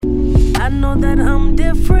I know that I'm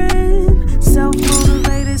different,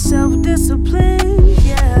 self-motivated, self-disciplined,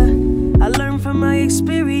 yeah. I learned from my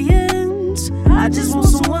experience. I just want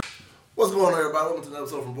someone. What's going on, everybody? Welcome to another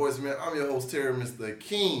episode from Boys to Men. I'm your host, Terry, Mr.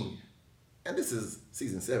 King. And this is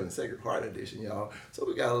Season 7, Sacred Heart Edition, y'all. So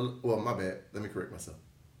we got, well, my bad. Let me correct myself.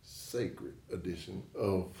 Sacred Edition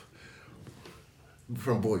of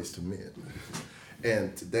From Boys to Men.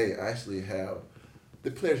 And today I actually have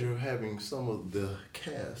the pleasure of having some of the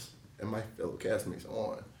cast and my fellow castmates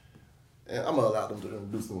on. And I'm going to allow them to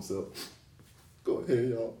introduce themselves. Go ahead,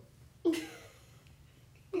 y'all.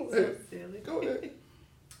 Go ahead. Go ahead.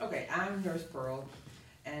 Okay, I'm Nurse Pearl,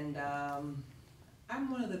 and I'm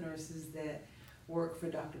one of the nurses that work for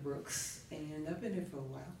Dr. Brooks, and I've been here for a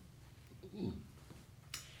while.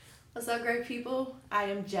 What's up, great people? I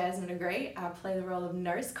am Jasmine the Great. I play the role of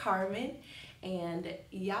Nurse Carmen, and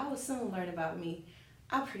y'all will soon learn about me.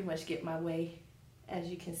 I pretty much get my way, as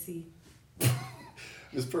you can see.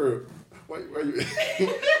 Miss Pearl, why you?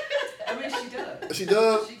 I mean, she does. She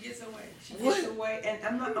does? She gets away. She gets away, and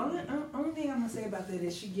I'm not. Only thing I'm gonna say about that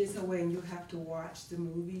is she gets away, and you'll have to watch the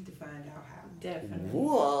movie to find out how. Definitely.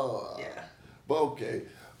 Whoa. Yeah. But okay.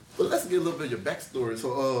 But let's get a little bit of your backstory.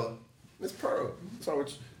 So, Miss Pearl,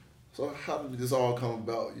 so how did this all come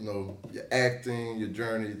about? You know, your acting, your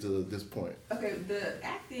journey to this point. Okay, the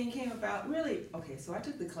acting came about really. Okay, so I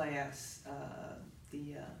took the class,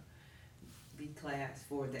 the class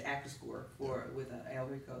for the actor school with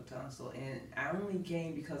Elrico Tonsel, and I only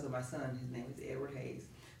came because of my son. His name is Edward Hayes.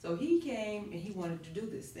 So he came and he wanted to do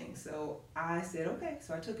this thing. So I said okay.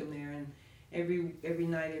 So I took him there, and every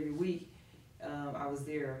night, every week, I was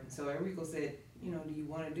there. So Enrico said, you know, do you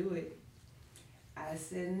want to do it? I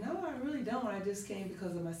said, no, I really don't. I just came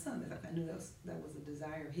because of my son. I knew that was a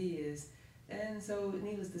desire of his. And so,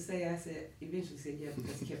 needless to say, I eventually said yeah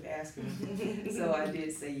because he kept asking me. So I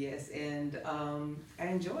did say yes, and I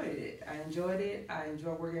enjoyed it. I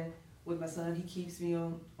enjoy working with my son. He keeps me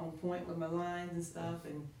on point with my lines and stuff,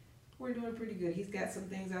 and we're doing pretty good. He's got some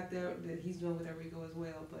things out there that he's doing with Enrico as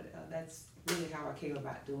well, but that's really how I came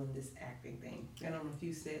about doing this acting thing. Been on a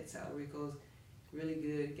few sets. Enrico's really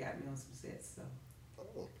good. Got me on some sets. So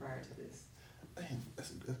prior to this, Man,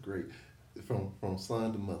 that's great. From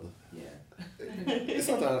son to mother. yeah.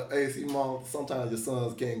 Sometimes, see, Mom, sometimes your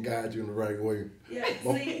sons can't guide you in the right way. Yeah,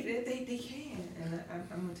 see, they can, and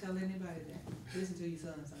I'm gonna tell anybody that. Listen to your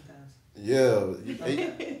son sometimes. Yeah.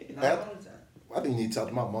 Not all the time. I think you need to talk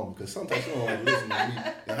to my mom because sometimes she don't want to listen to me.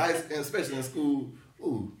 In high school, and especially in school.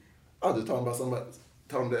 Ooh, I was just talking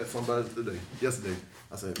to somebody yesterday.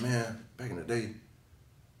 I said, man, back in the day,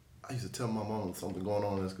 I used to tell my mom something going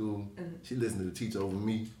on in school. Mm-hmm. She listened to the teacher over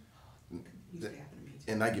me. Used to happen to me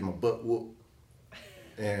too. And I get my butt whooped.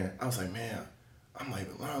 And I was like, man,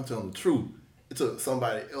 I'm telling the truth. It took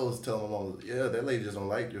somebody else telling my mom, yeah, that lady just don't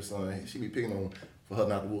like your son. She be picking on for her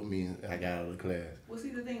not to whoop me, and I got out of the class. Well, see,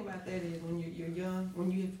 the thing about that is when you're young,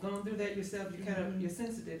 when you've gone through that yourself, you're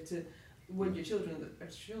sensitive to what your children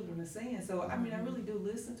are saying. So I mean, I really do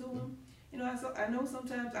listen to them. You know, I know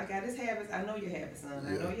sometimes I got his habits. I know your habits, son.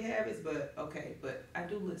 Yeah. I know your habits, but okay, but I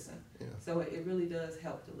do listen. Yeah. So it really does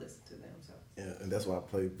help to listen to them. So. Yeah, and that's why I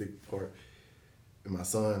play a big part in my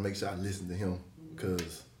son. Make sure I listen to him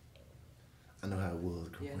because I know how it was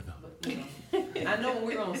growing up. But, you know, I know when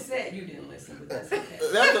we were on set, you didn't listen, but that's okay.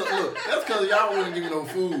 That's because y'all wouldn't give me no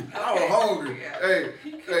food. I was hungry. Yeah.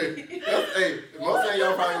 Hey, most of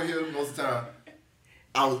y'all probably hear most of the time.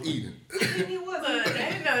 I was eating. He wasn't. Look,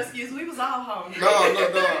 that ain't no excuse. We was all hungry. No.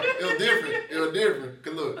 It was different.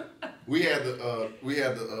 Cause look, we had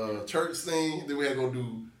the church scene. Then we had to go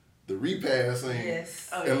do the repast scene. Yes.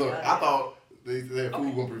 Oh, And look, yeah. I thought they said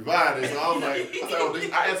food gonna provide it. So I was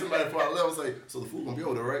like, I asked somebody before I left. I was like, so the food gonna be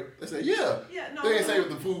over there, right? They said, yeah. Yeah, no. They didn't say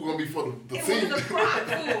the food gonna be for the It scene. was the prop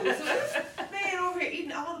food. So this man over here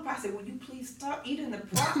eating all the prop. I said, will you please stop eating the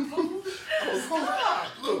prop food? I was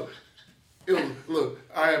Stop. Look,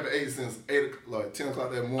 I haven't ate since 10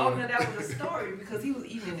 o'clock that Oh, morning. no, that was a story because he was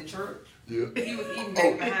eating in the church. Yeah. He was eating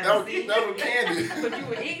back behind the scenes. That was candy. But you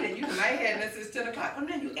were eating it. You might have had that since 10 o'clock. Oh,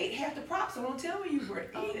 no, you ate half the prop, so don't tell me you were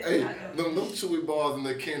eating. Hey, I know. them chewy balls and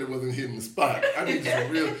that candy wasn't hitting the spot. I need some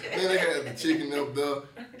real. Then they had the chicken up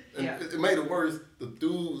there, and Yeah. it made it worse. The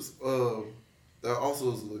dudes that also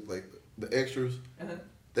looked like the extras. Uh-huh.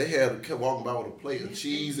 They kept walking by with a plate of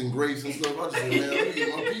cheese and grapes and stuff. I just said, man, let me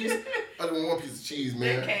get one piece. I just want one piece of cheese,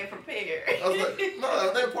 man. They came prepared. I was like,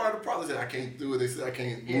 no, they're part of the problem. They said, I can't do it. They said, I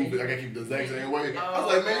can't move it. I can't keep the exact same way. I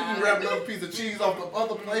was like, man, you can grab another piece of cheese off the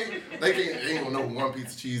other plate. They ain't gonna know one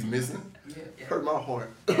piece of cheese missing. Yeah. Hurt my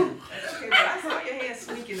heart. That's okay, but I saw your hand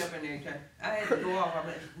sneaking up in there. I had to go off. I'm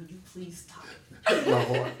like, would you please stop it? Hurt my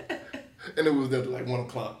heart. And it was there till like 1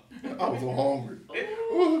 o'clock. I was so hungry.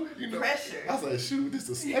 Ooh, you know, Pressure. I was like, shoot, this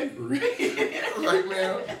is slavery. I was like,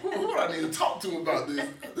 man, who do I need to talk to about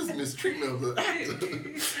this mistreatment of the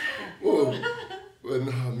actor? Ooh. But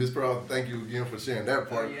no, Miss Proud, thank you again for sharing that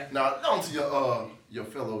part. Oh, yeah. Now, on to your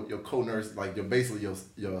fellow, your co-nurse, like basically your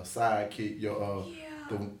sidekick,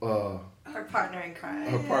 Her partner in crime.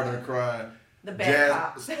 her partner in crime. The bad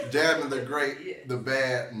cop. Jasmine the Great, the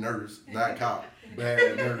bad nurse, not cop,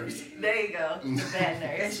 bad nurse. There you go. The bad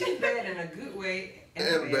And nurse. she's bad in a good way and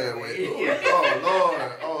And a a bad bad way. way.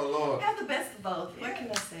 Oh Lord. Have the best of both. What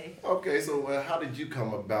can I say? Okay, so how did you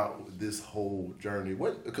come about with this whole journey?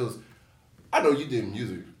 Because I know you did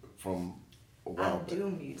music from a while I back. do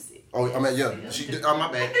music. Oh, I mean, yeah, she did. Oh,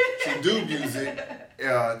 my bad. She do music.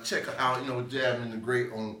 Check her out. Jasmine the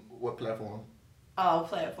Great on what platform? All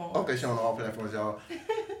platforms. Okay, she on all platforms, y'all.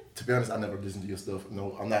 To be honest, I never listened to your stuff.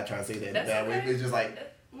 No, I'm not trying to say that That's that okay. way. It's just like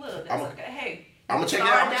Look, that's I'ma- okay. Hey, I'ma check it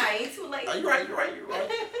start out. now. Ain't too late. you're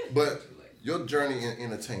right. But your journey in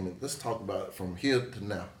entertainment. Let's talk about it from here to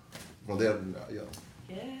now. From there to now, yeah.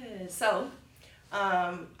 Yeah. So,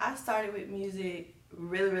 I started with music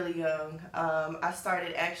really, really young. I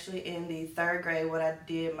started actually in the 3rd grade when I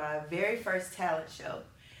did my very first talent show.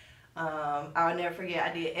 I'll never forget.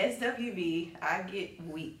 I did SWV. I get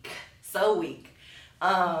weak, so weak.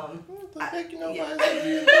 What the heck, yeah. about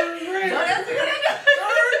SWV? No, that's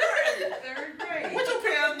good. Third grade. What your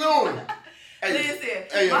parents doing? Hey, Listen,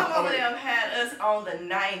 hey, my I mama mean- them had us on the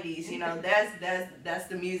 90s. That's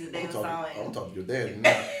the music they was on. I'm talking to your daddy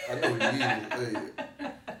now. I know he is.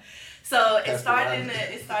 Hey. So it That's started what I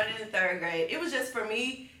in the 3rd grade. It was just for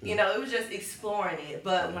me, it was just exploring it.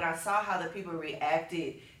 But when I saw how the people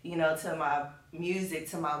reacted, to my music,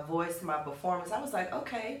 to my voice, to my performance, I was like,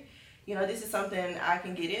 okay, this is something I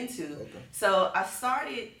can get into. Okay. So I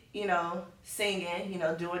started, singing,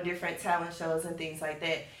 doing different talent shows and things like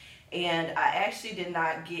that. And I actually did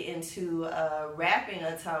not get into rapping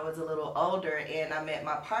until I was a little older, and I met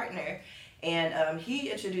my partner. And he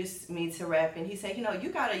introduced me to rapping. He said, you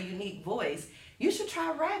got a unique voice. You should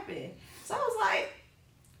try rapping. So I was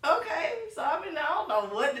like, okay. So I don't know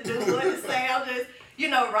what to do, what to say. I'm just,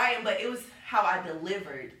 writing. But it was how I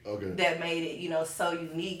delivered that made it, so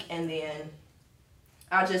unique. And then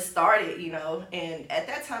I just started, And at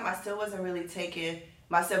that time, I still wasn't really taking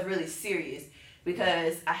myself really serious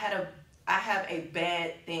because I have a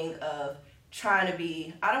bad thing of trying to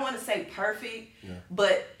be, I don't want to say perfect,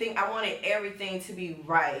 but I wanted everything to be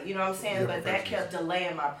right. You know what I'm saying? But that kept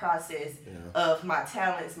delaying my process of my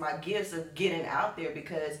talents, my gifts of getting out there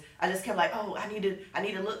because I just kept like, oh, I need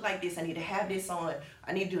to look like this. I need to have this on.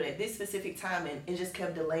 I need to do it at this specific time. And it just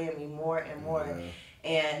kept delaying me more and more.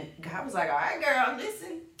 And God was like, all right, girl,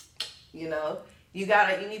 listen, you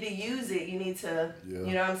need to use it. You need to, you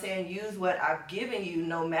know what I'm saying? Use what I've given you,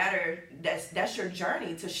 no matter, that's your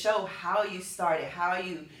journey to show how you started, how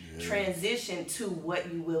you transition to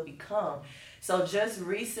what you will become. So just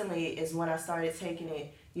recently is when I started taking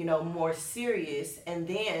it, more serious. And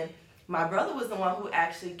then my brother was the one who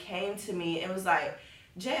actually came to me and was like,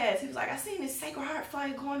 Jazz, he was like, I seen this Sacred Heart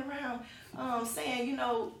flyer going around saying,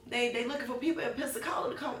 they looking for people in Pensacola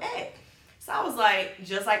to come act. So I was like,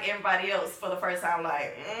 just like everybody else, for the first time,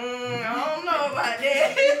 like, I don't know about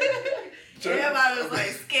that. Everybody was like,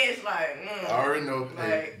 sketch, like, I already know. Like,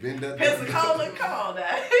 Hey, been that. Pensacola, come on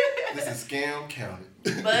now. This is Scam County.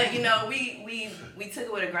 But, we took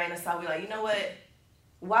it with a grain of salt. We like, you know what?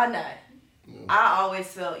 Why not? Yeah. I always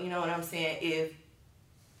felt, you know what I'm saying, if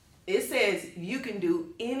it says you can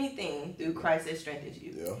do anything through Christ that strengthens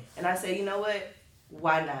you. Yeah. And I said, you know what?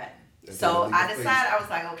 Why not? That's So what I we decided, I was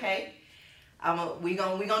like, okay, we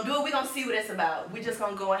gonna do it. We gonna see what it's about. We just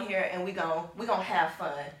gonna go in here and we gonna have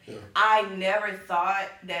fun. Yeah. I never thought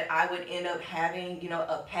that I would end up having,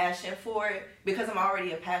 a passion for it because I'm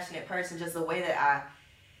already a passionate person. Just the way that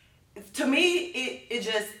to me, it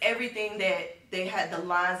just everything that they had, the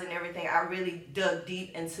lines and everything, I really dug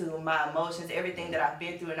deep into my emotions, everything that I've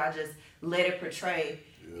been through, and I just let it portray,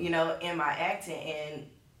 in my acting. And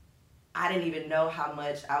I didn't even know how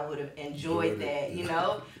much I would have enjoyed that,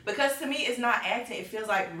 because to me, it's not acting. It feels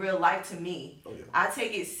like real life to me. Oh, yeah. I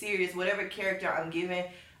take it serious. Whatever character I'm given,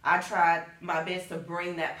 I tried my best to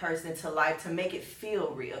bring that person to life, to make it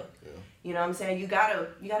feel real. Yeah. You know what I'm saying? You gotta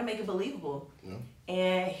make it believable. Yeah.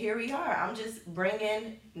 And here we are. I'm just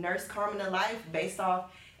bringing Nurse Carmen to life based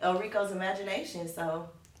off El Rico's imagination. So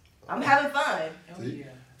I'm having fun. Oh, yeah.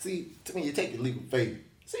 See, to me, you take the leap of faith.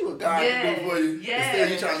 See what God can do for you. Yes. Instead,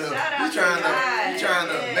 he's trying to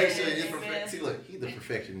make sure it's Yes, perfect. man. See, look, he's the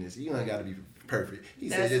perfectionist. You ain't got to be perfect. He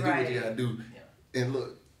That's said, just do what right. you got to do. And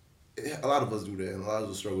look, a lot of us do that, and a lot of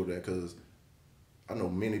us struggle with that because I know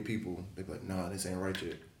many people, they be like, nah, this ain't right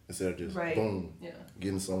yet. Instead of just, boom,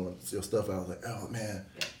 getting your stuff out. Like, oh, man,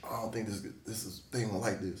 I don't think they gonna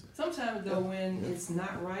like this. Sometimes, though, when it's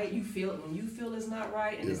not right, when you feel it's not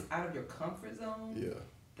right and it's out of your comfort zone,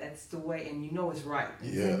 that's the way, and you know it's right.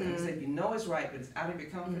 Yeah. You said you know it's right, but it's out of your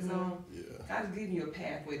comfort zone. Yeah. God's giving you a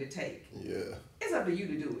pathway to take. Yeah. It's up to you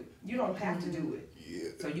to do it. You don't have to do it. Yeah.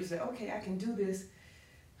 So you say, okay, I can do this,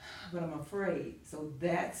 but I'm afraid. So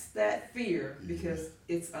that's that fear because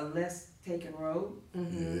it's a less taken road.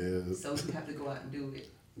 Yeah. So you have to go out and do it.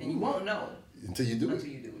 And you won't know until you do it.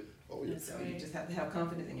 Oh, yeah. So you just have to have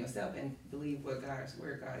confidence in yourself and believe where God is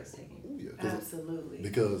taking you. Oh, yeah. Absolutely.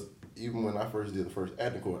 Because even when I first did the first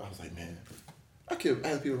acting course, I was like, man, I kept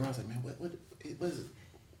asking people around, I was like, man,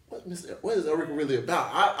 what is Erica really about?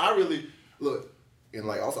 I really, look, and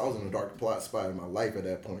like also I was in a dark spot in my life at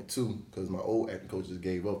that point too, because my old acting coach just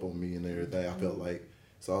gave up on me and everything. I felt like,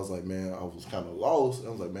 so I was like, man, I was kind of lost. I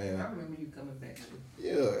was like, man. I remember you coming back too.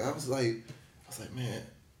 Yeah, I was like, man,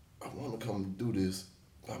 I want to come do this,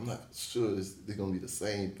 but I'm not sure it's going to be the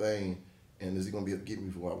same thing, and is it going to be able to get me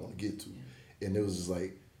from where I want to get to? Yeah. And it was just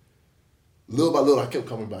like, little by little, I kept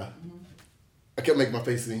coming by. I kept making my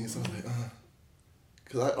face sing, so I was like,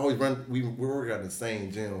 because I always we work out in the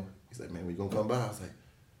same gym. He's like, man, when you going to come by? I was like,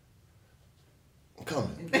 I'm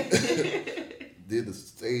coming. Did the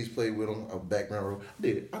stage play with him, background role. I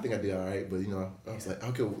did it. I think I did all right, but I was like,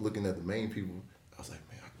 I kept looking at the main people. I was like,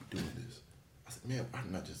 man, I could be doing this. I said, man, why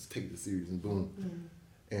not just take this serious and boom.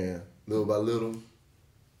 And little by little,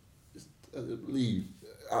 I believe.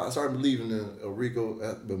 I started believing in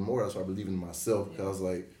Rico, but more I started believing in myself because I was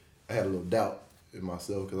like, I had a little doubt in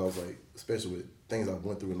myself because I was like, especially with things I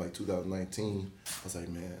went through in like 2019, I was like,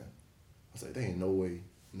 man, there ain't no way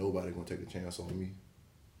nobody gonna take a chance on me.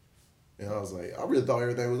 And I was like, I really thought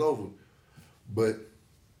everything was over. But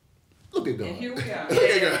look at God. And here we are.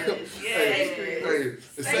 It's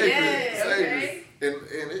sacred. And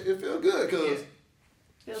it feels good because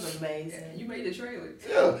feels amazing. You made the trailer.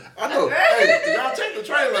 Yeah, I know. Hey, y'all check the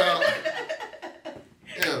trailer out.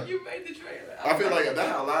 Yeah. You made the trailer. I feel like that's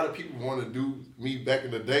how a lot of people want to do me back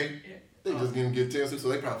in the day. They just didn't get chances, so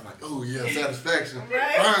they probably like, oh yeah, satisfaction.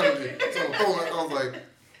 Finally. So I was like,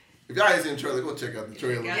 if y'all ain't seen the trailer, go check out the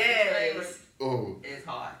trailer. Yes. Oh. It's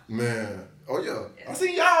hot. Man. Oh yeah. I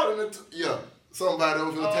seen y'all in the somebody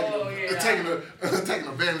over there taking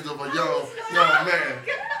advantage of a young man.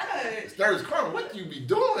 God. Nurse Carmen, what you be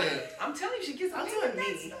doing? I'm telling you, she gets on doing that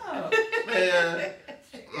me. stuff. Man.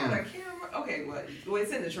 Got a camera. Okay, well,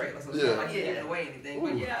 it's in the trailer, so it's not like you're giving away anything.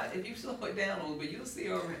 But if you slow it down a little bit, you'll see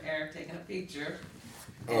her over there taking a picture.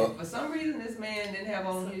 And for some reason, this man didn't have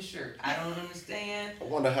on his shirt. I don't understand. I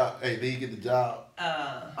wonder how. Hey, did he get the job?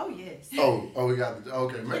 Oh yes. Oh, we got the.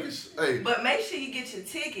 Okay, But make sure you get your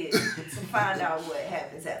ticket to find out what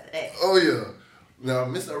happens after that. Oh yeah. Now,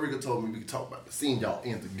 Miss Erica told me we could talk about the scene y'all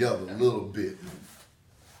in together a little bit.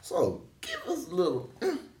 So give us a little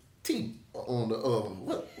tea on the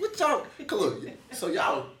what y'all. Cause look, so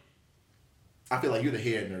y'all. I feel like you're the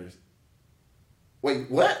head nurse. Wait,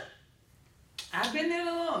 what? I've been there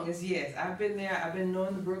the longest, yes. I've been there. I've been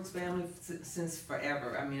knowing the Brooks family since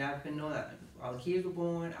forever. I mean, I've been knowing that all the kids were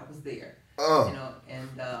born. I was there, but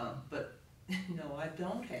no, I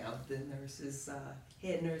don't have the nurse's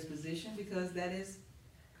head nurse position because that is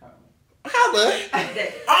Carmen. All this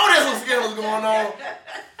some scandals going on.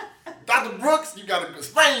 Dr. Brooks, you gotta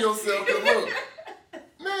explain yourself. Cause look,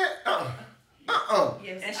 man,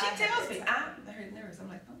 Yes, and she tells me I'm the head nurse. I'm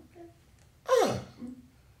like, okay.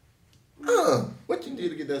 What you did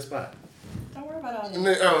to get that spot? Don't worry about all that.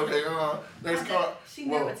 Nurse Carl. She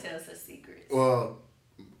never tells her secrets. Well,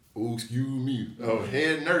 excuse me.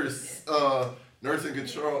 Head nurse, nurse in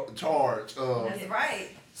charge. That's right.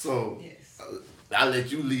 So, yes. I'll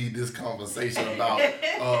let you lead this conversation about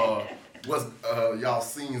what's y'all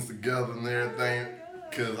scenes together and everything.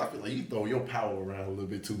 Because I feel like you throw your power around a little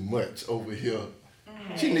bit too much over here.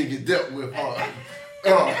 Mm-hmm. She need to get dealt with, huh?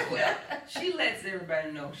 Well, she lets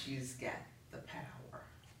everybody know she's got the power.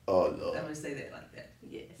 Oh, Lord. I'm going to say that like that.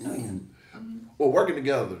 Yes. Mm-hmm. Well, working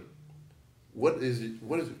together, what is it,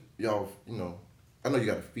 y'all, I know you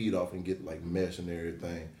got to feed off and get like mesh and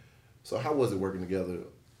everything. So how was it working together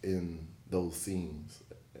in those scenes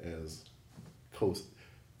as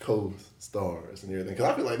co-stars and everything? Because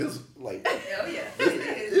I feel like this is like... Oh, yeah.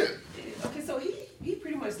 It is. Okay, so he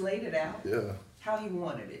pretty much laid it out. Yeah. How he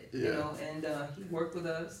wanted it, and he worked with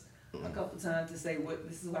us a couple times to say,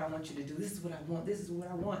 this is what I want you to do, this is what I want, this is what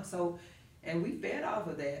I want. So and we fed off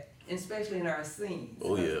of that, especially in our scenes.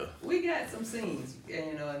 Oh, yeah. We got some scenes,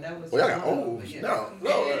 and and that was. Well, y'all got old. No.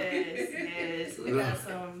 Yes, we got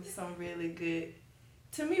some really good.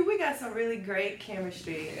 To me, we got some really great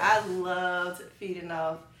chemistry. I loved feeding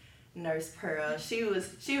off Nurse Pearl. She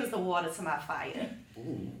was the water to my fire.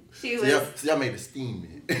 Ooh. She So was. y'all made it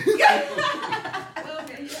steamy.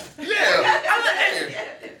 Okay,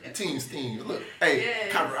 Yeah. Team steam. Look, hey,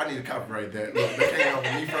 Yes. I need to copyright that. Look, that came off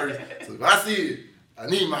of me first. So if I see it, I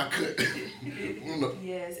need my cut. You know.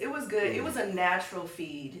 Yes, it was good. It was a natural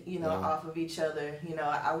feed, off of each other.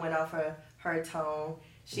 I went off her tone.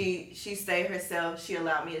 She stayed herself. She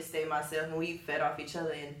allowed me to stay myself, and we fed off each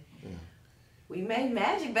other, and we made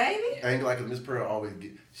magic, baby. I ain't like Miss Pearl always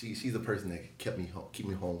get. She's the person that kept me home, keep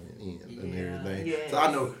me home and everything. Yes. So I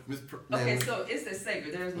know Miss Pearl. Okay, so it's the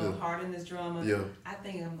sacred. There's no heart in this drama. Yeah. I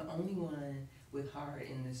think I'm the only one with heart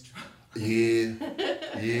in this drama.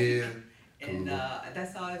 Yeah. And Cool.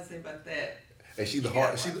 that's all I say about that. And she the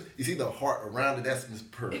heart. You see the heart around it. That's Miss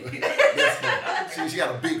Pearl. That's her. She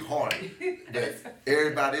got a big heart. But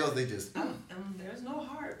everybody else, they just. There's no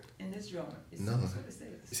heart in this drama. It's No. That's what it says.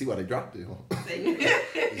 See why they dropped it, huh? Sacred.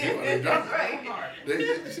 See why they dropped it. Right. No heart.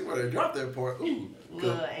 You see why they dropped that part? Ooh.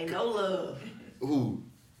 Love, ain't no love. Ooh.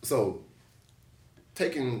 So,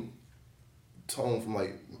 taking tone from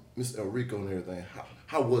like Mr. Elrico and everything,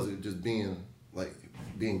 how was it just being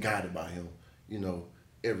guided by him?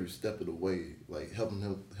 Every step of the way, like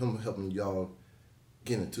him helping y'all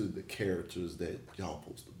get into the characters that y'all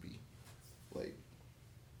supposed to be. Like,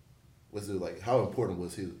 was it like how important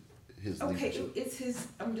was his Okay, leadership? it's his.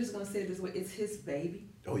 I'm just gonna say it this way. It's his baby.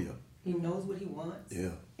 Oh yeah. He knows what he wants. Yeah.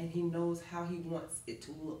 And he knows how he wants it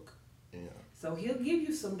to look. Yeah. So he'll give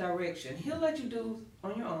you some direction. He'll let you do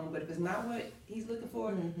on your own, but if it's not what he's looking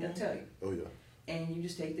for, he'll tell you. Oh yeah. And you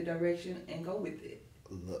just take the direction and go with it.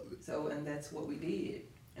 Love it. So, and that's what we did.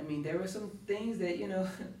 I mean, there were some things that,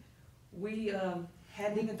 we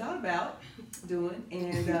hadn't even thought about doing,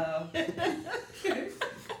 and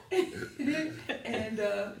and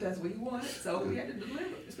that's what he wanted. So we had to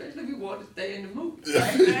deliver, especially if we wanted to stay in the movie.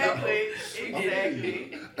 Right?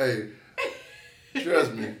 Exactly. Hey,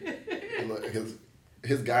 trust me, look,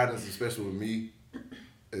 his guidance, especially with me,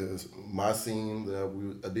 is my scene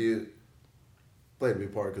that I did played a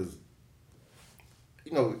big part because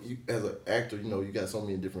you, as an actor, you got so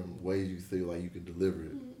many different ways you feel like you can deliver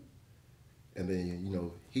it, and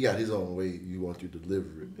then he got his own way you want to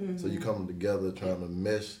deliver it. So you come together trying to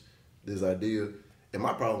mesh this idea, and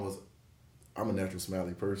my problem was I'm a natural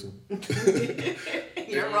smiley person.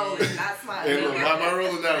 Your role is not smiling. And look, my role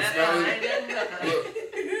is not smiling. Look,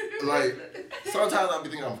 like sometimes I be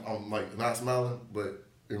thinking I'm like not smiling, but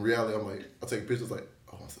in reality I'm like I take pictures like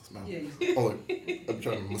I'm still smiling. Yeah, I'm like I'm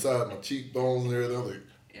trying to massage my cheekbones and everything. I'm like,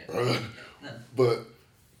 yeah. No. But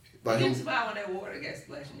like You him, didn't smile when that water got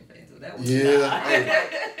splashed in your face, so that was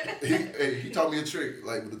he taught me a trick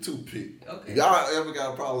like with a toothpick. Okay. If y'all ever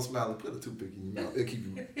got a problem smiling, put a toothpick in your mouth. It'll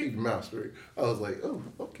keep your mouth straight. I was like, oh,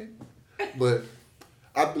 okay. But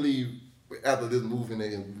I believe after this movie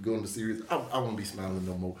and going to the series, I won't be smiling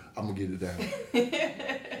no more. I'm gonna get it down.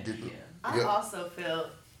 I also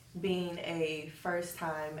felt being a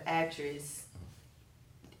first-time actress,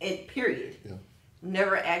 period. Yeah.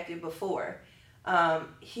 Never acted before.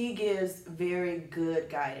 He gives very good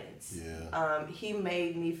guidance. Yeah. He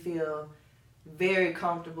made me feel very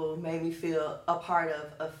comfortable, made me feel a part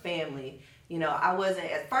of a family. I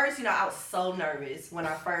wasn't, at first, I was so nervous when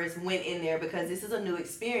I first went in there because this is a new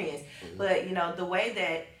experience. Mm-hmm. But, the way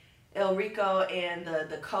that Elrico and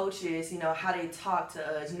the coaches, how they talked to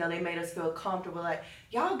us, they made us feel comfortable, like,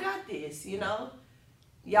 y'all got this,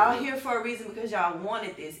 Y'all here for a reason because y'all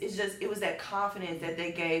wanted this. It was that confidence that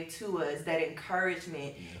they gave to us, that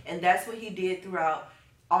encouragement. Yeah. And that's what he did throughout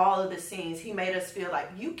all of the scenes. He made us feel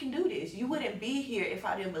like, you can do this. You wouldn't be here if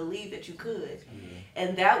I didn't believe that you could. Yeah.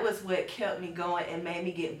 And that was what kept me going and made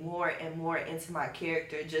me get more and more into my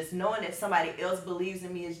character. Just knowing that somebody else believes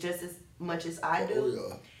in me is just as much as I do. Oh,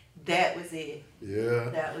 yeah. That was it.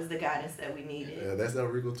 Yeah. That was the guidance that we needed. Yeah, that's how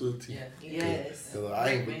Rico to a T. Yeah. Yes.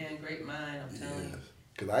 Great man, great mind, I'm telling you.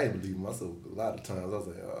 Because I didn't believe myself a lot of times. I was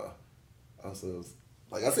like,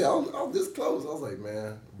 like I said, I was this close. I was like,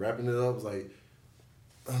 man, wrapping it up. I was like,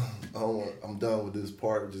 I'm done with this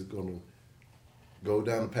part. I'm just going to go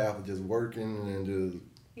down the path of just working and just,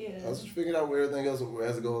 I was just figuring out where everything else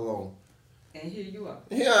has to go along. And here you are.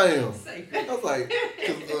 Here I am. Sacred. I was like,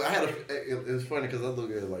 it's funny because I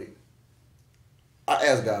look at it like, I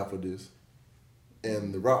asked God for this.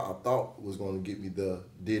 And the route I thought was going to get me there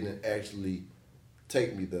didn't actually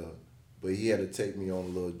take me there. but he had to take me on a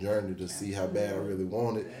little journey to see how bad I really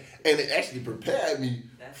wanted. And it actually prepared me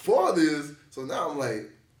for this. So now I'm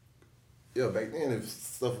like, yeah, back then if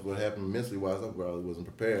stuff would happen mentally wise, I probably wasn't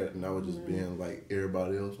prepared. And I was just being like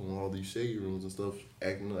everybody else on all these shade rooms and stuff,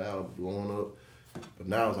 acting out, blowing up. But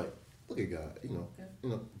now it's like, look at God, you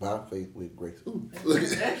know, by faith with grace. Ooh, look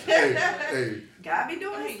at hey. God be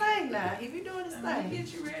doing his thing now. He be doing his thing. He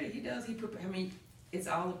gets you ready. He does. He prepare. I mean, it's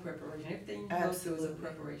all a preparation. Everything you go through is a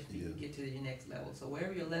preparation to get to your next level. So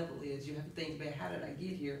wherever your level is, you have to think about how did I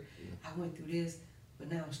get here? I went through this, but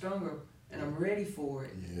now I'm stronger and I'm ready for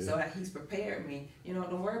it. Yeah. So he's prepared me. You know,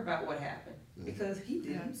 don't worry about what happened because he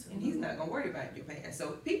didn't, and he's not gonna worry about your past.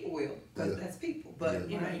 So people will, because that's people. But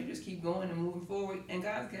you know, you just keep going and moving forward, and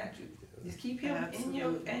God's got you. Just keep him in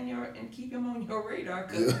your and keep him on your radar,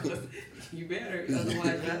 because you better,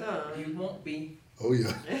 otherwise you won't be. Oh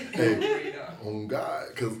yeah, hey, on God,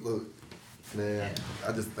 because look, man,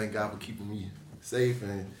 I just thank God for keeping me safe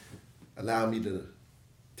and allowing me to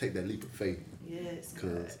take that leap of faith. Yes.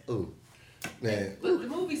 Because man, But the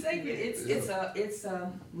movie Sacred, it's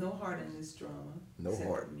no heart in this drama. No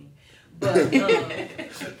heart. For me. But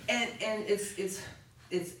and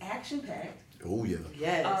it's action packed. Oh yeah.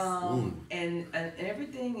 Yes. And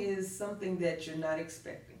everything is something that you're not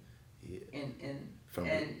expecting. Yeah. And From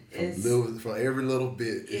it's from every little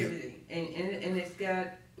bit. everything. And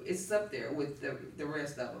it's up there with the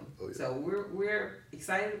rest of them. Oh, yeah. So we're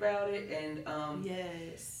excited about it, and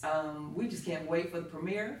yes. we just can't wait for the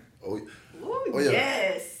premiere. Oh, Ooh, yeah.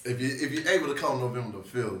 Yes. If you're able to come November the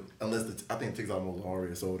 5th, unless I think tickets almost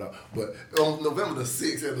already sold out, but on November the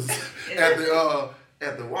 6th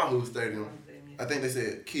at the Wahoo Stadium, I think they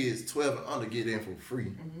said kids 12 and under get in for free.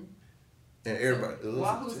 Mm-hmm. And everybody.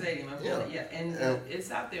 Wahoo Stadium, I'm telling you, and it's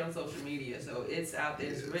out there on social media, so it's out there.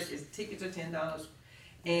 It's tickets are $10,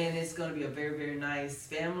 and it's going to be a very, very nice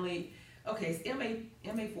family. Okay, it's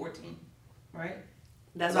MA 14, right?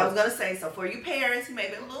 That's what I was gonna say. So for you parents who may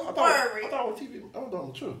be a little I worried, thought on TV. I was on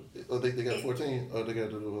the truth. They got 14. Or they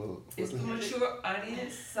got the 14. It's for mature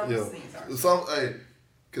audience. Some scenes are. Some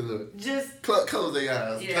cause just close their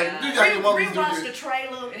eyes. Yeah. Like, you got your mom rewatch the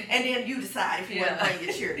trailer and then you decide if you want to bring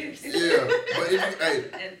your children. Yeah, but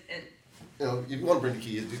if And you know, if you want to bring the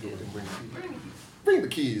kids, you go ahead and bring the kids. Bring the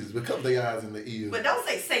kids, but cover their eyes and their ears. But don't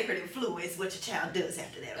say sacred influence what your child does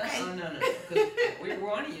after that, okay? No. 'Cause we're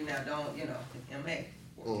warning you now. Don't MA.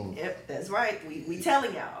 Yep, that's right. We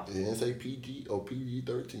telling y'all. It didn't say PG or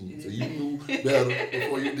PG-13, so you knew better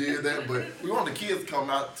before you did that. But we want the kids to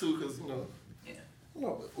come out too, because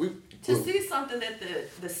to see something that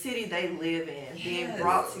the city they live in being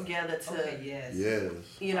brought together to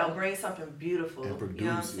bring something beautiful and produce you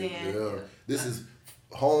know what I'm saying? Yeah. This is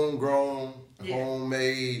homegrown,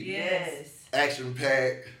 homemade, yes, action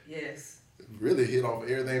packed. Yes. Really hit off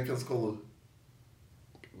everything Pensacola.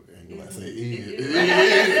 It's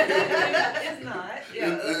not.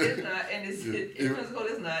 Yeah, it's not, and in Pensacola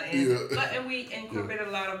it's not. And we incorporated a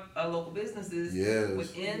lot of local businesses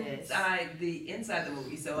inside the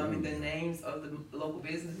movie. So I mean, the names of the local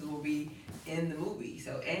businesses will be in the movie.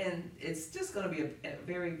 So and it's just going to be a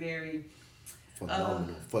very, very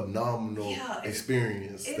phenomenal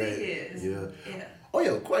experience. It is. Yeah. Oh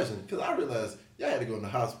yeah, question. Because I realized y'all had to go in the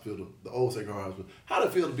hospital, the old Sacred Heart Hospital. How did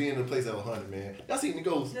it feel to be in a place that was haunted, man? Y'all seen the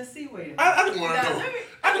ghosts? Let's see. Wait a minute. I didn't want to know.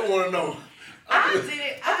 I didn't want to know. I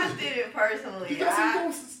did it personally. Did y'all see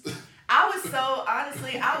ghosts?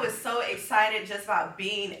 I was so excited just about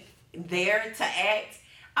being there to act.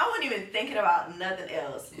 I wasn't even thinking about nothing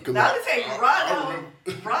else. Now, let me tell you,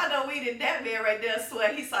 Rondo, we did that man right there.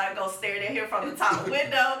 Swear he saw it go staring at him from the top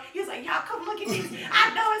window. He was like, y'all come look at this.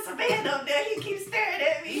 I know it's a man up there. He keeps staring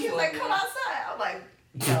at me. He was like, come outside. I'm like,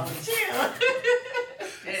 yo, chill.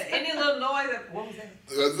 Any little noise? What was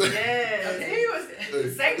that? Yes. He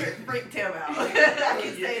was sacred freaked him out. I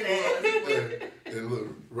can say that. And look,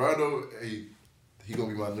 Rondo, he gonna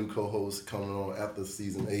be my new co-host coming on after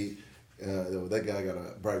season 8. That guy got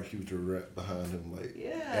a bright future right behind him,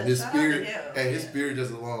 and his spirit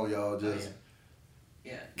just alone, y'all just.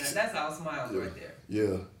 Yeah, that's all smiles right there.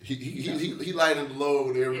 Yeah, he lightened the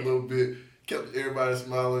load every little bit, kept everybody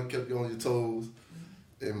smiling, kept you on your toes,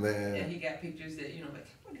 and man. And he got pictures that like,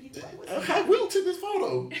 what did he do? How Will took this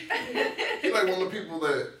photo? He like one of the people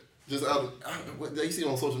that just what you see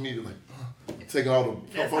on social media, like taking all the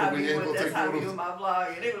that's photos. That's how we do my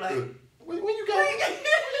vlog, and they were like. When you got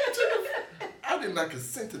I did not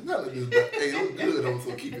consent to none of this, but hey, it look good though,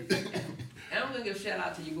 so keep it. And I'm gonna give a shout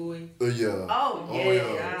out to your boy. Yeah. Oh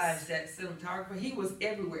yeah. Gosh, that cinematographer, he was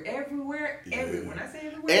everywhere. When I say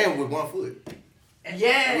everywhere. And with one foot.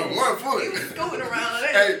 Yes. With 1 foot. He was scooting around.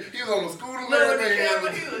 Hey, he was on the scooter and Look at the everything.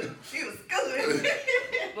 camera, he was scooting.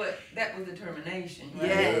 But that was determination, right?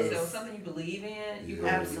 Yes. So something you believe in, you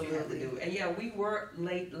Yeah. have to do it. And yeah, we work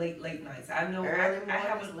late nights. I know. Early I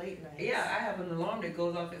have mornings, late nights. Yeah, I have an alarm that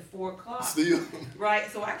goes off at 4 o'clock. Still. Right,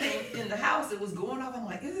 so I came in the house, it was going off. I'm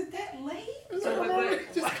like, is it that late? So,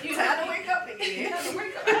 You time to wake up you again. have to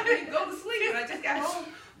wake up. I didn't go to sleep, and I just got home.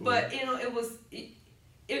 But you know,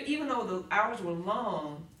 even though the hours were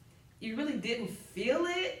long, you really didn't feel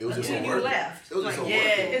it, It was just until so you worth it. left. It was just so worth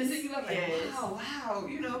yes. it. Until you left, like, Yes. wow,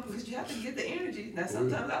 you know, because you have to get the energy. Now,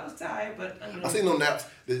 sometimes I was tired, but you know. I seen no naps,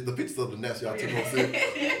 the pictures of the naps y'all took on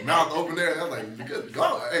set. Mouth open there, and I was like, good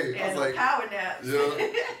God. Hey, I And was like, power naps. yeah.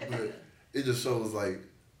 But it just shows like,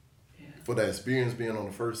 for that experience being on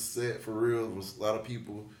the first set for real with a lot of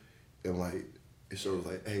people, and like, it shows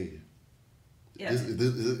like, hey, Yeah. is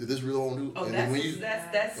this real on new? Oh, And then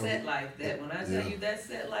that's set life. That when I tell Yeah. you that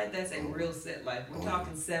set life, that's a real set life. We're Oh,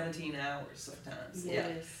 talking 17 hours sometimes.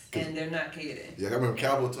 Yes. Yeah, and they're not kidding. Yeah, I remember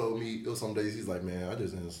Cowboy told me, it was some days he's like, man, I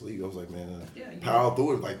just didn't sleep. I was like, man, Yeah, you power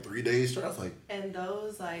through it like 3 days straight. I was like, And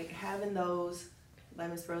those, like, having those, like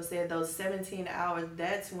Ms. Rose said, those 17 hours,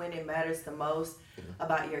 that's when it matters the most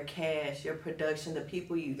about your cast, your production, the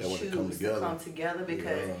people you That when it choose come to together. come together,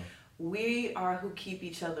 because Yeah. we are who keep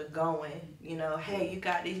each other going. You know, hey, you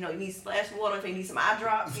got these, you know, you need splash water if you need some eye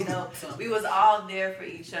drops, you know. We was all there for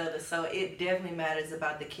each other, so it definitely matters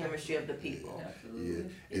about the chemistry of the people. Absolutely. Yeah.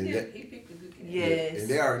 He And did. He picked a good candidate. Yes. and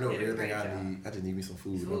they already know Did a everything great I job. need. I just need me some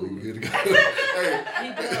food. Food. I'll be good to go. Hey, He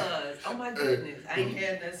does. Oh my goodness. I ain't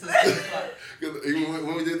had that since 6 o'clock. 'cause even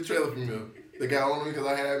when we did the trailer premiere, they got on me because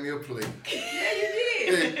I had me a plate. Yeah, you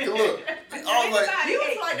did. Hey, look, I was like, You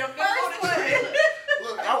was like the first one.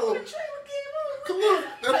 look, I was. Look,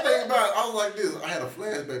 that thing about it, I was like this. I had a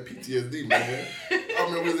flashback PTSD, man. I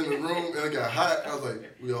remember we was in the room and it got hot. I was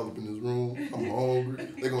like, we all up in this room. I'm hungry.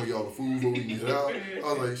 They gonna get all the food before we can get out.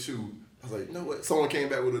 I was like, shoot. I was like, you know what? Someone came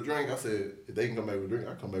back with a drink. I said, if they can come back with a drink,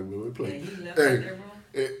 I come back with a And plate. you left Hey, out that room?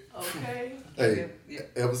 Okay. hey, Yeah.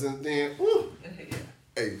 ever since then, woo. Yeah.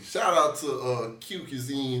 Hey, shout out to Q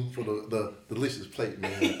Cuisine for the delicious plate,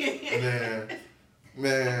 man.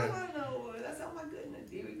 Man. Oh, I know. That's, oh my goodness.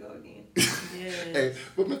 Here we go again. Yes. Hey,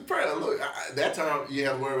 but Miss Pratt, look, that time you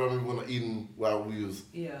had to worry about me when I eating while we was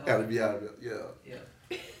Yeah. had to be out of it. Yeah.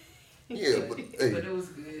 Yeah. Yeah, but hey. But it was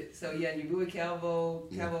good. So yeah, you with Calvo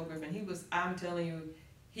Griffin. He was. I'm telling you,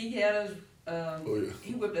 he had us. Oh, yeah.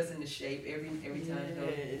 He whipped us into shape every time.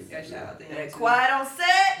 Yes. So, got shout out to him. That too. quiet on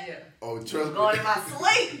set. Yeah. Oh, trust me. Going in my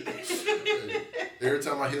sleep. Hey, every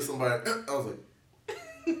time I hear somebody, I was like,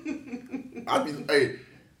 I'd be, hey,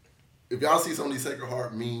 if y'all see some of these Sacred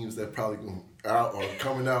Heart memes that probably going out or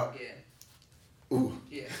coming out, Yeah. ooh,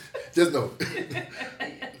 Yeah. just know,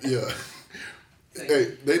 yeah. So,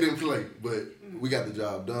 Hey, they didn't play, but we got the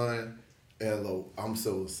job done, and look, I'm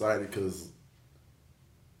so excited because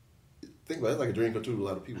think about it, it's like a dream come true to a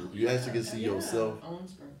lot of people. You actually get to see yourself on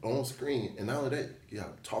screen. on screen, and not only that, you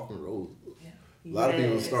got talking roles. Yeah. A lot of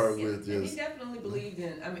people Yes. start Yeah, with and just he definitely believed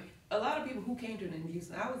in. I mean, a lot of people who came to the interviews,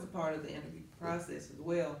 and I was a part of the interview process as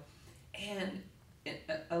well, and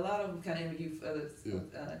a lot of them kind of interviewed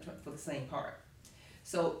for the same part.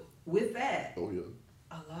 So with that, oh yeah,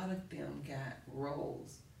 a lot of them got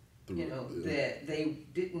roles, through you know, it, that they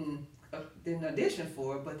didn't audition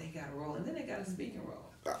for, but they got a role, and then they got a speaking role.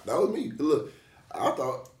 That was me. Look, I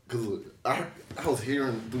thought, cause look, I was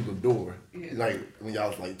hearing through the door, Yeah. like when y'all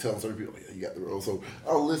was like telling certain people, yeah, you got the role. So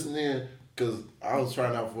I was listening cause I was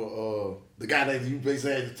trying out for the guy that you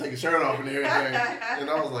basically had to take his shirt off and everything, and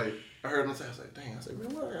I was like, I heard him say, I was like, dang, I said,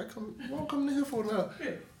 man, what I'm coming here for now?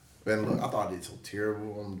 Yeah. Man, look, I thought I did so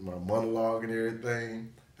terrible on my monologue and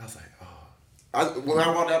everything. I was like, oh. When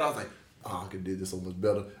I walked out, I was like, oh, I could do this so much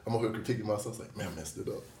better. I'm over here critiquing myself. I was like, man, I messed it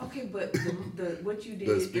up. Okay, but the what you did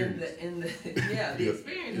The in experience. the Yeah,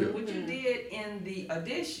 experience, yeah. what you did in the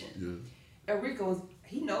audition, Yeah, Enrico,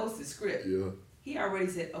 he knows the script. yeah. He already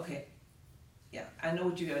said, okay, yeah, I know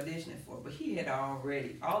what you're auditioning for, but he had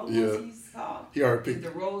already all the Yeah. ones he saw, He already picked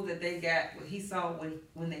the roles that they got, what he saw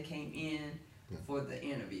when they came in for the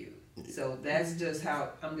interview. So that's just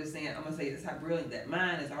how I'm just saying. I'm gonna say that's how brilliant that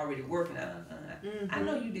mine is already working. I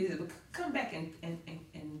know you did it, but come back and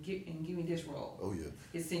give me this role. Oh, yeah.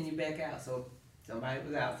 It send you back out. So somebody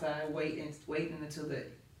was outside waiting until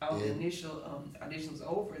all the initial auditions was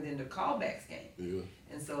over, and then the callbacks came. Yeah.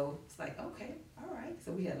 And so it's like, okay, all right.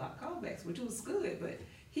 So we had a lot of callbacks, which was good, but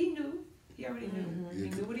he knew. He already knew. Yeah. He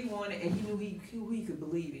knew what he wanted, and he knew who he could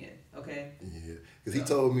believe in. Okay. Yeah. Because he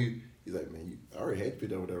told me, he's like, man, I already had you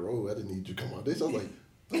picked up with that role. I didn't need you to come on this. I was like,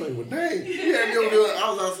 I was like, well, dang. Yeah,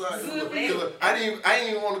 I was outside. I didn't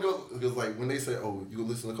even want to go. Because, like, when they say, oh, you gonna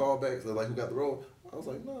listen to callbacks? They're like, who got the role? I was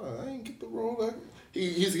like, nah, I ain't get the role back.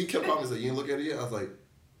 He kept calling me and said, you didn't look at it yet? I was like,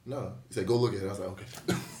 no. He said, go look at it. I was like, okay.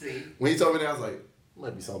 See? When he told me that, I was like,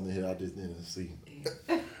 might be something here I just didn't see.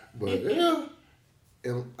 But, yeah.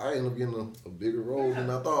 And I ended up getting a bigger role than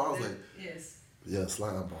I thought. I was like, yes. Yeah,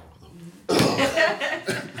 slime ball, though.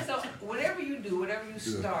 So, whatever you do, whatever you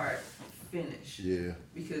start, finish. Yeah.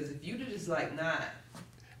 Because if you just like not.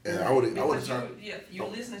 And I would have turned. You're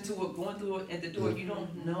listening to it, going through it at the door. You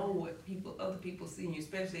don't know what other people see in you,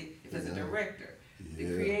 especially if it's a director. The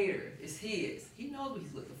creator, it's his. He knows what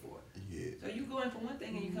he's looking for. Yeah. So you go in for one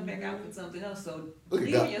thing and you come back out with something else. So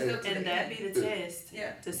believe in yourself. And that be the test.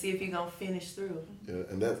 Yeah. To see if you're gonna finish through. Yeah,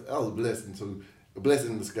 and that was a blessing too. A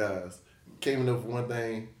blessing in disguise. Came in for one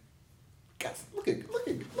thing. Guys, look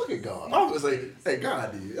at God. I was gonna say, hey,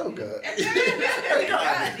 God did. Oh God. Hey,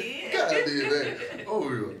 God did. God did that.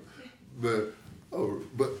 Oh yeah.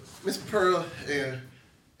 But Miss Pearl and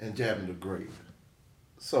Jasmine the Great.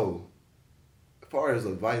 So, as far as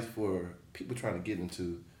advice for people trying to get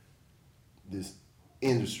into this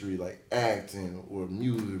industry, like acting or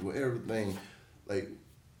music or everything, like,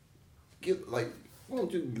 why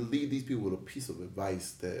don't you leave these people with a piece of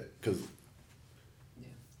advice that, because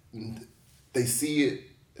they see it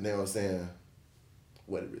and they understand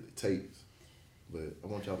what it really takes. But I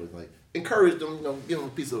want y'all to like encourage them, give them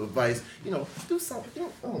a piece of advice, do something.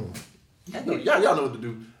 Y'all know what to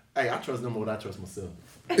do. Hey, I trust them more than I trust myself.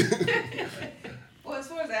 Well, as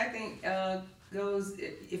far as acting goes,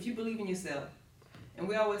 if you believe in yourself, and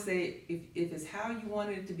we always say, if it's how you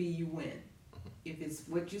wanted it to be, you win. If it's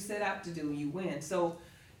what you set out to do, you win. So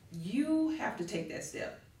you have to take that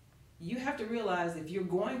step. You have to realize if you're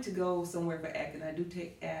going to go somewhere for acting, I do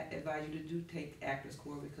advise you to take Actors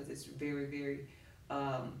Corps because it's very, very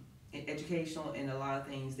educational and a lot of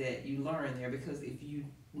things that you learn there. Because if you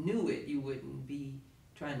knew it, you wouldn't be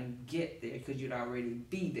trying to get there because you'd already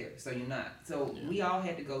be there. So you're not. So we all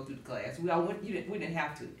had to go through the class. We didn't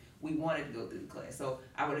have to. We wanted to go through the class. So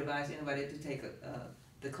I would advise anybody to take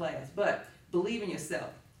the class. But believe in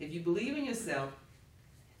yourself. If you believe in yourself,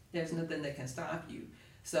 there's nothing that can stop you.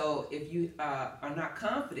 So if you are not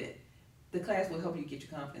confident, the class will help you get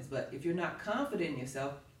your confidence. But if you're not confident in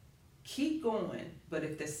yourself, keep going. But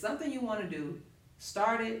if there's something you want to do,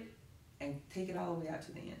 start it and take it all the way out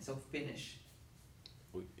to the end. So finish.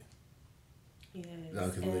 Yes. No,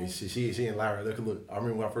 because she and Lyra, look, I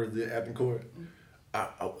remember when I first did acting court, I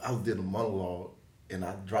did a monologue and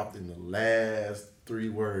I dropped in the last 3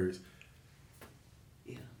 words.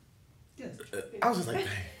 Yeah. Yes. I was just like,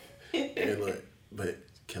 dang. And look, but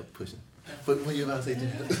kept pushing. But what you about to say,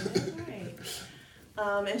 Jen?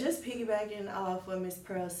 Right. And just piggybacking off what Miss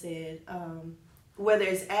Pearl said, whether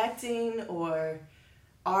it's acting or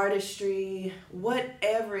artistry,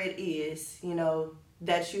 whatever it is,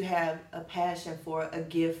 that you have a passion for, a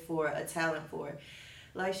gift for, a talent for,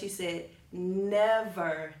 like she said,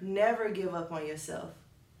 never give up on yourself.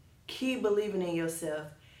 Keep believing in yourself.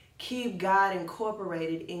 Keep God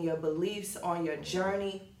incorporated in your beliefs on your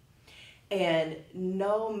journey. And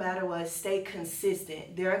no matter what, stay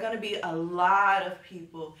consistent. There are going to be a lot of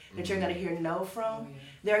people that you're going to hear no from.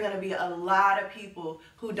 There are going to be a lot of people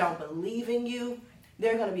who don't believe in you.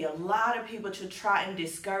 There are going to be a lot of people to try and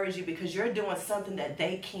discourage you because you're doing something that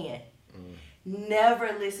they can't.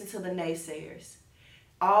 Never listen to the naysayers.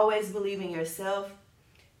 Always believe in yourself,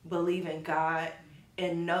 believe in God,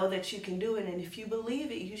 and know that you can do it. And if you believe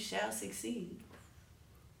it, you shall succeed.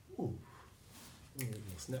 Ooh.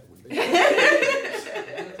 Snap with that.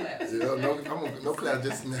 No clap,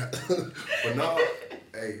 just snap. But no,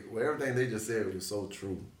 hey, everything they just said was so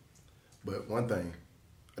true. But one thing,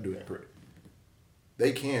 I do agree.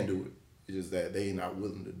 They can do it. It's just that they not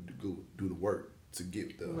willing to go do the work to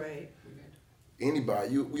get the right.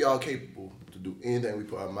 Anybody, we all capable to do anything we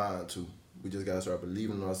put our mind to. We just gotta start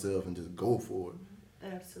believing in ourselves and just go for it.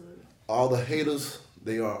 Absolutely. All the haters,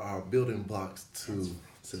 they are our building blocks to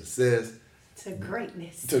success. To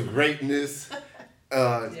greatness. To greatness.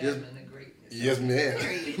 Jasmine the greatness. Yes, man.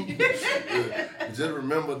 Just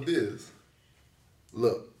remember this.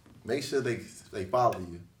 Look, make sure they follow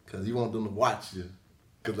you, because you want them to watch you.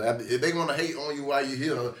 Because if they want to hate on you while you're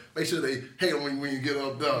here, make sure they hate on you when you get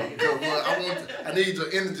up done. Because I need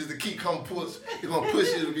your energy to keep coming push. It's going to push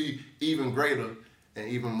you to be even greater and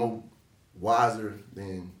even more wiser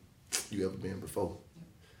than you ever been before.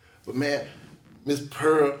 But man, Miss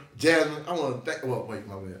Pearl, Jasmine, I want to thank, my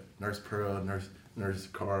bad. Nurse Pearl, Nurse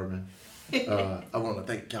Carmen. I want to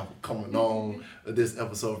thank y'all for coming on this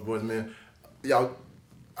episode of Boys Man. Y'all,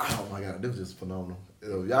 oh my God, this was just phenomenal.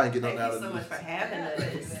 If y'all ain't getting Thank nothing out you of so much for this, having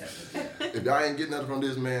us. if y'all ain't getting nothing from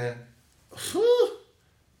this man,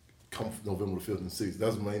 come November the 5th and 6th.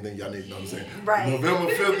 That's the main thing y'all need to know what I'm saying. Right.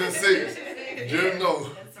 November 5th and 6th. Just know.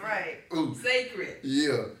 That's right. Ooh. Sacred.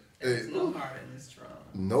 Yeah. There's Hey, no heart in this drum.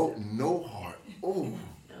 no heart. Ooh.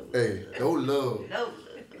 Hey, no love. No.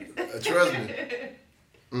 Trust me.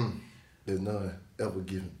 There's none ever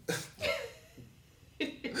given.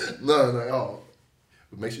 None at all.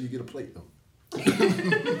 But make sure you get a plate though.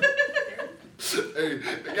 Hey,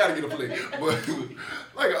 they gotta get a plate. But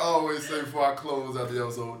like I always say before I close out the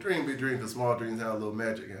episode, dream big dreams, because small dreams have a little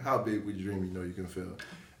magic. And how big would you dream you know you can fail?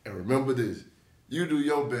 And remember this, you do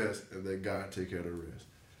your best and let God take care of the rest.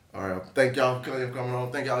 All right, thank y'all for coming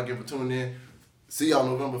on. Thank y'all again for tuning in. See y'all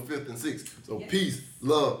November 5th and 6th. So peace,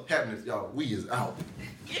 love, happiness, y'all. We is out.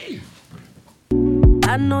 Yeah.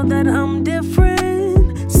 I know that I'm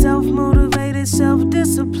different, self-motivated,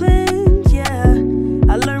 self-disciplined, yeah.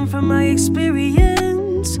 I learned from my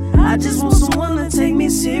experience. I just want someone to take me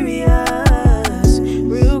serious.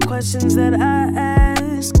 Real questions that I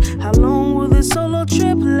ask. How long will this solo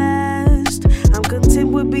trip last? I'm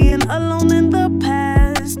content with being alone in the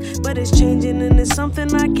past, but it's changing and it's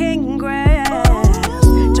something I can't grasp.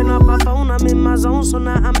 Turn off my phone, I'm in my zone, so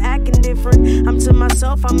now I'm acting different. I'm to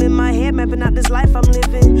myself, I'm in my head, mapping out this life I'm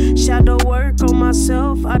living. Shadow work on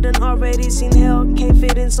myself, I done already seen hell. Can't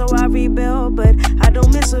fit in, so I rebel, but I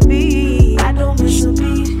don't miss a beat.